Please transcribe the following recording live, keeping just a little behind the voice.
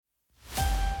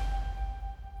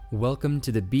Welcome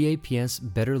to the BAPS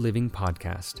Better Living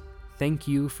Podcast. Thank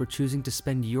you for choosing to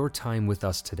spend your time with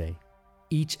us today.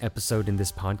 Each episode in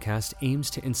this podcast aims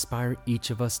to inspire each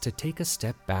of us to take a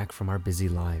step back from our busy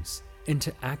lives and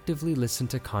to actively listen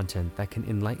to content that can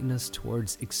enlighten us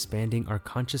towards expanding our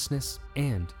consciousness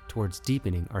and towards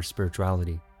deepening our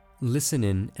spirituality. Listen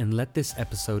in and let this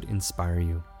episode inspire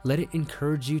you. Let it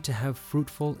encourage you to have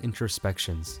fruitful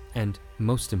introspections and,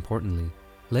 most importantly,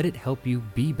 let it help you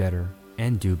be better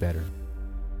and do better.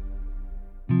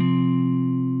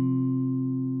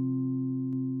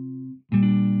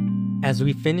 As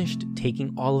we finished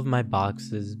taking all of my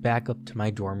boxes back up to my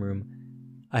dorm room,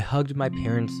 I hugged my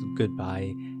parents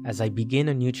goodbye as I began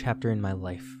a new chapter in my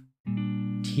life.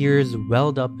 Tears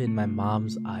welled up in my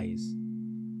mom's eyes.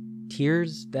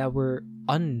 Tears that were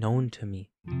unknown to me.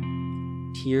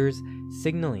 Tears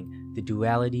signaling the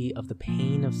duality of the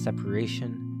pain of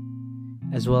separation,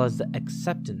 as well as the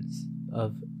acceptance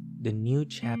of the new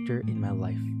chapter in my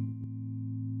life.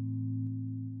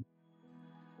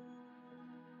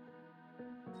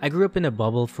 I grew up in a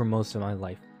bubble for most of my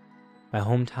life. My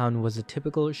hometown was a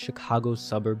typical Chicago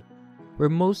suburb where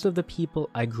most of the people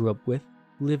I grew up with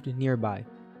lived nearby.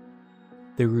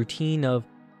 The routine of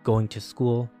going to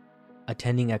school,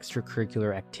 attending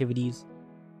extracurricular activities,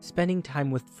 spending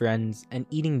time with friends, and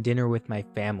eating dinner with my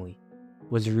family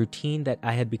was a routine that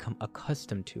I had become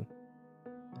accustomed to.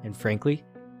 And frankly,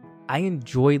 I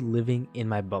enjoyed living in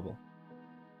my bubble.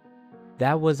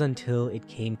 That was until it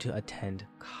came to attend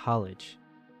college.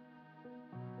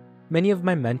 Many of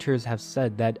my mentors have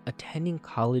said that attending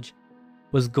college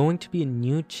was going to be a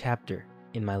new chapter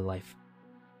in my life.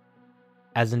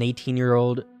 As an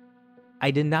 18-year-old,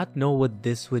 I did not know what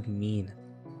this would mean.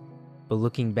 But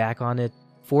looking back on it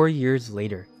 4 years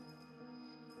later,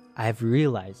 I have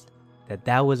realized that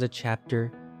that was a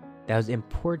chapter that was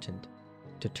important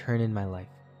to turn in my life.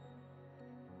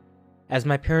 As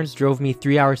my parents drove me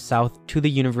 3 hours south to the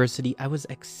university, I was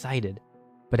excited.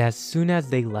 But as soon as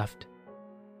they left,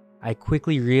 I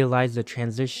quickly realized the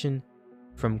transition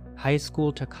from high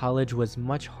school to college was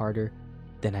much harder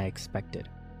than I expected.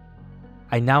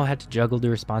 I now had to juggle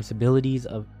the responsibilities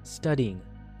of studying,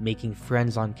 making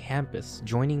friends on campus,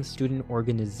 joining student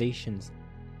organizations,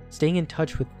 staying in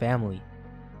touch with family,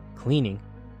 cleaning,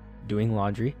 doing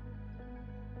laundry,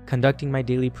 conducting my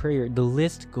daily prayer. The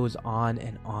list goes on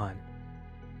and on.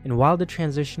 And while the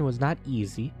transition was not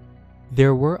easy,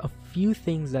 there were a few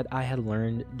things that I had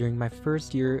learned during my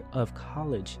first year of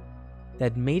college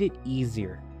that made it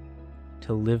easier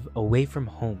to live away from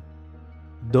home.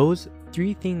 Those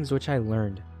 3 things which I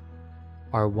learned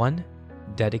are 1,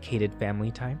 dedicated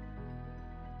family time,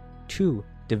 2,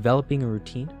 developing a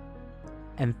routine,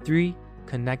 and 3,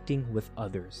 connecting with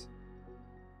others.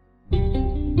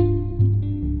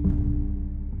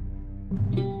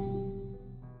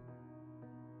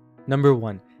 Number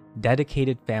 1,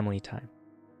 dedicated family time.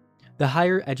 The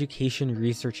Higher Education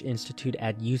Research Institute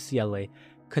at UCLA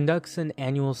conducts an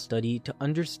annual study to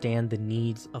understand the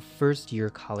needs of first-year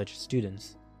college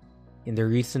students. In their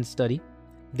recent study,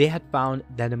 they had found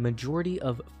that a majority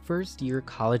of first-year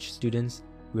college students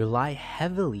rely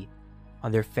heavily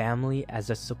on their family as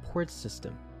a support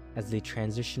system as they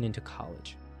transition into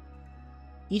college.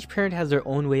 Each parent has their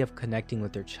own way of connecting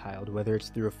with their child, whether it's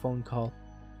through a phone call,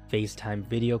 FaceTime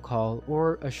video call,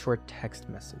 or a short text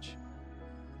message.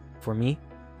 For me,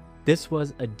 this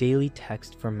was a daily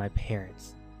text from my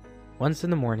parents, once in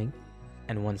the morning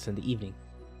and once in the evening.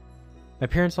 My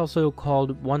parents also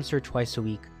called once or twice a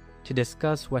week to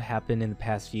discuss what happened in the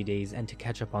past few days and to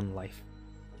catch up on life.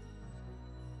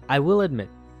 I will admit,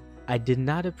 I did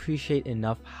not appreciate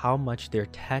enough how much their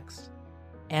texts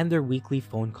and their weekly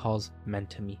phone calls meant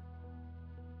to me.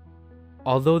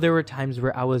 Although there were times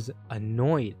where I was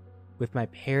annoyed with my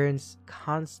parents'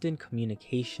 constant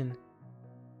communication,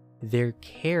 their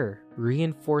care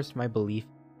reinforced my belief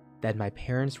that my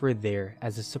parents were there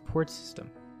as a support system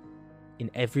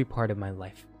in every part of my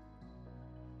life.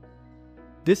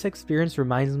 This experience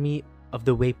reminds me of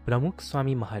the way Pramukh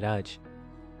Swami Maharaj,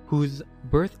 whose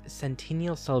birth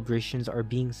centennial celebrations are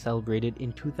being celebrated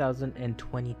in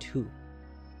 2022,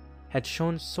 had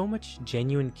shown so much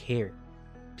genuine care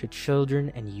to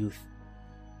children and youth.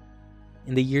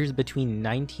 In the years between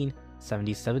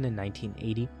 1977 and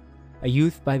 1980, a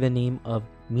youth by the name of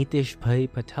Mitesh Bhai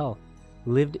Patel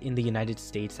lived in the United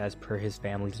States as per his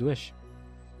family's wish.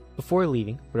 Before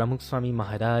leaving, Pramukh Swami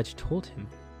Maharaj told him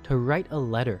to write a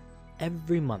letter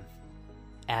every month,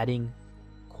 adding,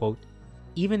 quote,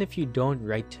 "Even if you don't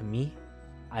write to me,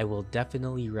 I will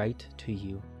definitely write to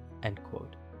you," end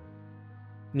quote.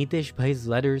 Mitesh Bhai's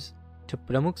letters to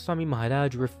Pramukh Swami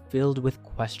Maharaj were filled with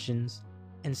questions,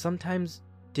 and sometimes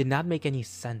did not make any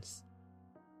sense.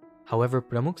 However,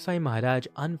 Pramukh Sai Maharaj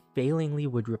unfailingly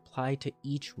would reply to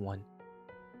each one,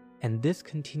 and this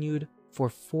continued for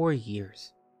 4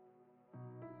 years.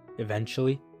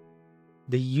 Eventually,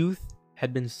 the youth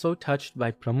had been so touched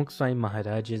by Pramukh Sai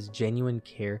Maharaj's genuine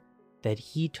care that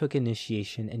he took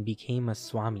initiation and became a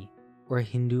Swami, or a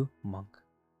Hindu monk.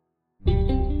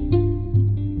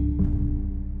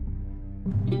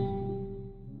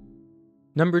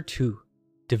 Number 2.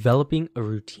 Developing a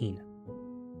routine.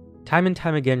 Time and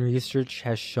time again, research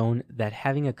has shown that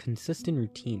having a consistent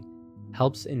routine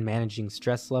helps in managing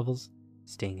stress levels,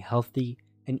 staying healthy,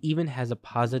 and even has a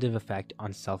positive effect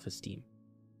on self-esteem.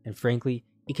 And frankly,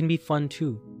 it can be fun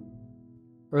too.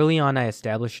 Early on, I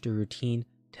established a routine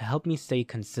to help me stay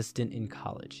consistent in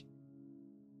college.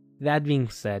 That being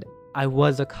said, I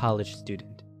was a college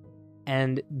student,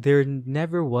 and there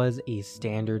never was a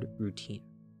standard routine.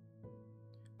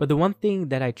 But the one thing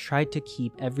that I tried to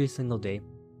keep every single day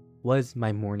was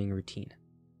my morning routine.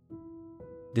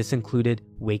 This included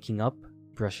waking up,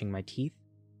 brushing my teeth,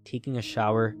 taking a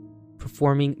shower,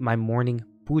 performing my morning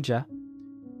puja,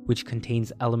 which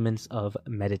contains elements of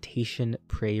meditation,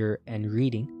 prayer, and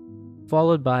reading,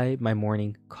 followed by my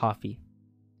morning coffee.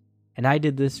 And I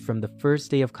did this from the first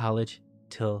day of college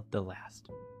till the last.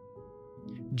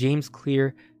 James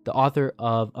Clear, the author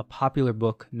of a popular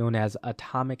book known as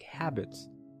Atomic Habits,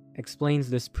 explains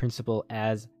this principle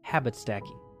as habit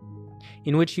stacking,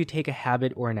 in which you take a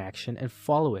habit or an action and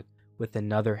follow it with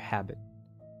another habit.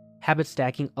 Habit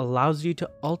stacking allows you to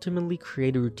ultimately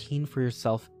create a routine for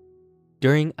yourself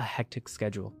during a hectic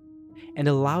schedule and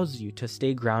allows you to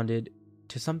stay grounded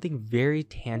to something very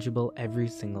tangible every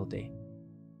single day.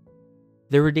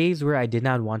 There were days where I did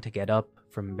not want to get up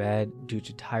from bed due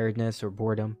to tiredness or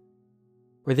boredom,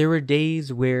 or there were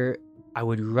days where I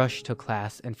would rush to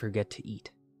class and forget to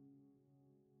eat.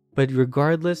 But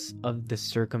regardless of the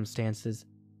circumstances,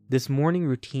 this morning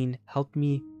routine helped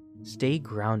me stay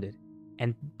grounded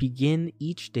and begin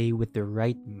each day with the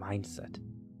right mindset.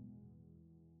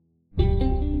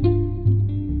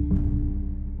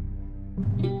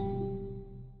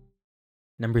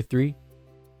 Number 3,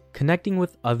 connecting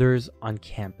with others on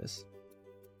campus.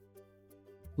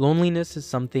 Loneliness is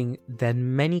something that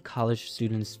many college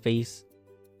students face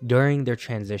during their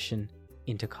transition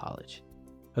into college.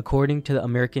 According to the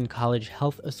American College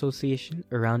Health Association,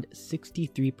 around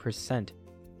 63%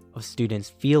 of students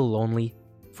feel lonely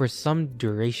for some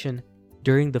duration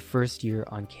during the first year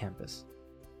on campus.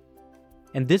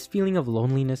 And this feeling of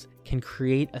loneliness can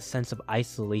create a sense of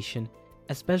isolation,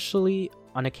 especially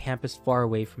on a campus far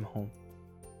away from home.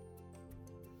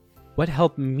 What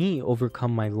helped me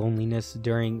overcome my loneliness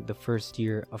during the first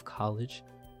year of college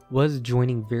was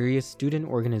joining various student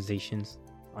organizations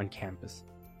on campus.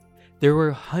 There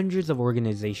were hundreds of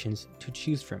organizations to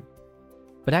choose from,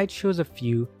 but I chose a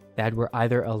few that were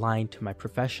either aligned to my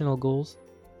professional goals,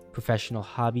 professional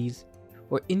hobbies,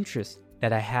 or interests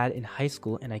that I had in high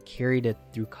school and I carried it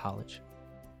through college.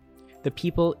 The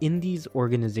people in these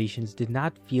organizations did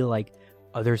not feel like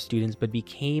other students but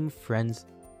became friends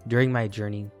during my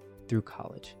journey through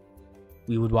college.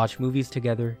 We would watch movies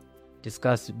together,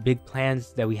 discuss big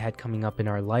plans that we had coming up in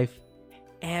our life,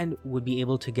 and would be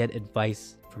able to get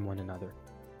advice from one another.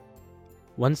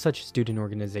 One such student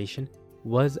organization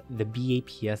was the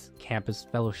BAPS Campus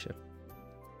Fellowship.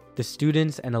 The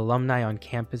students and alumni on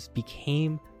campus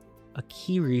became a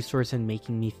key resource in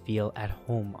making me feel at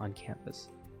home on campus.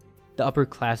 The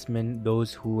upperclassmen,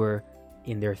 those who were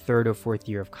in their 3rd or 4th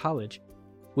year of college,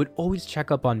 would always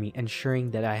check up on me,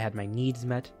 ensuring that I had my needs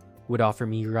met, would offer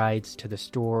me rides to the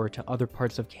store or to other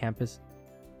parts of campus,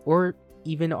 or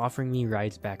even offering me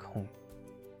rides back home.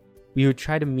 We would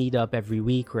try to meet up every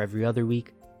week or every other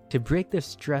week to break the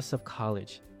stress of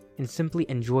college and simply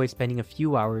enjoy spending a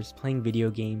few hours playing video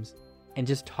games and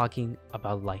just talking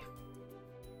about life.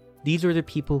 These were the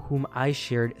people whom I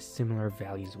shared similar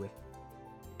values with,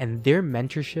 and their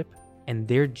mentorship and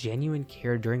their genuine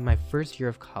care during my first year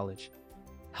of college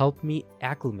helped me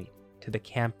acclimate to the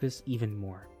campus even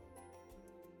more.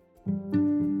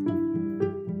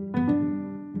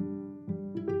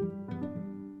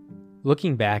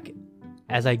 Looking back,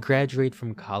 as I graduate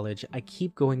from college, I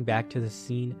keep going back to the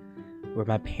scene where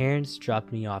my parents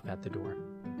dropped me off at the door.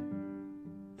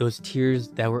 Those tears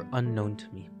that were unknown to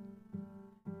me.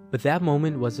 But that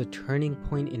moment was a turning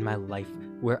point in my life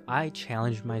where I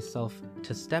challenged myself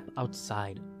to step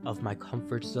outside of my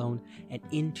comfort zone and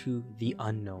into the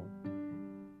unknown.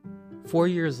 4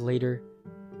 years later,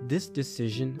 this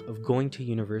decision of going to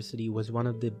university was one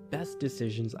of the best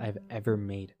decisions I've ever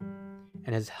made,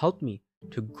 and has helped me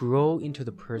to grow into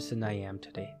the person I am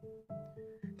today.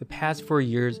 The past 4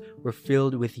 years were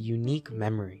filled with unique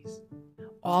memories,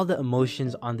 all the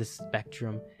emotions on the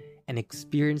spectrum, and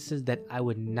experiences that I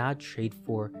would not trade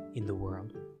for in the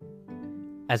world.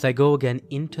 As I go again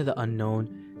into the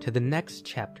unknown to the next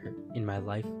chapter in my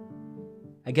life,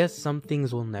 I guess some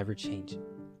things will never change.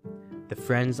 The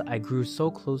friends I grew so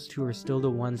close to are still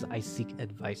the ones I seek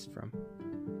advice from.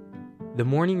 The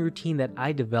morning routine that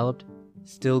I developed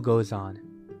still goes on.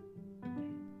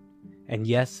 And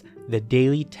yes, the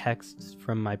daily texts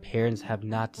from my parents have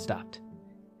not stopped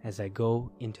as I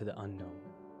go into the unknown.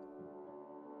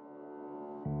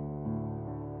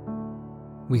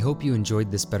 We hope you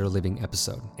enjoyed this Better Living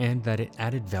episode and that it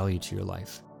added value to your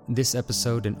life. This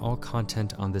episode and all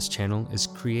content on this channel is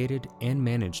created and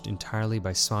managed entirely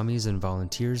by Swamis and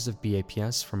volunteers of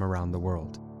BAPS from around the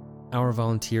world. Our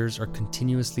volunteers are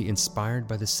continuously inspired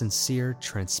by the sincere,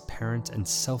 transparent, and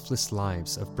selfless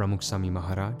lives of Pramukh Swami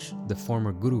Maharaj, the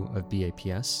former Guru of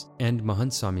BAPS, and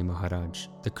Mahant Swami Maharaj,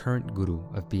 the current Guru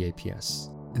of BAPS.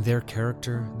 Their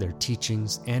character, their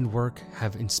teachings, and work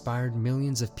have inspired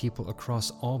millions of people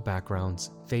across all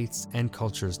backgrounds, faiths, and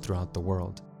cultures throughout the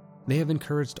world. They have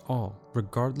encouraged all,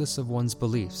 regardless of one's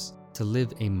beliefs, to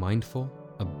live a mindful,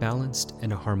 a balanced,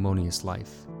 and a harmonious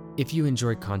life. If you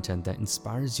enjoy content that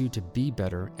inspires you to be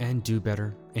better and do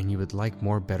better, and you would like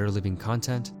more Better Living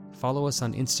content, follow us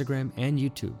on Instagram and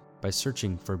YouTube by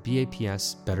searching for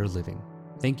BAPS Better Living.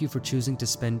 Thank you for choosing to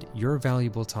spend your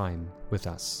valuable time with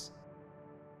us.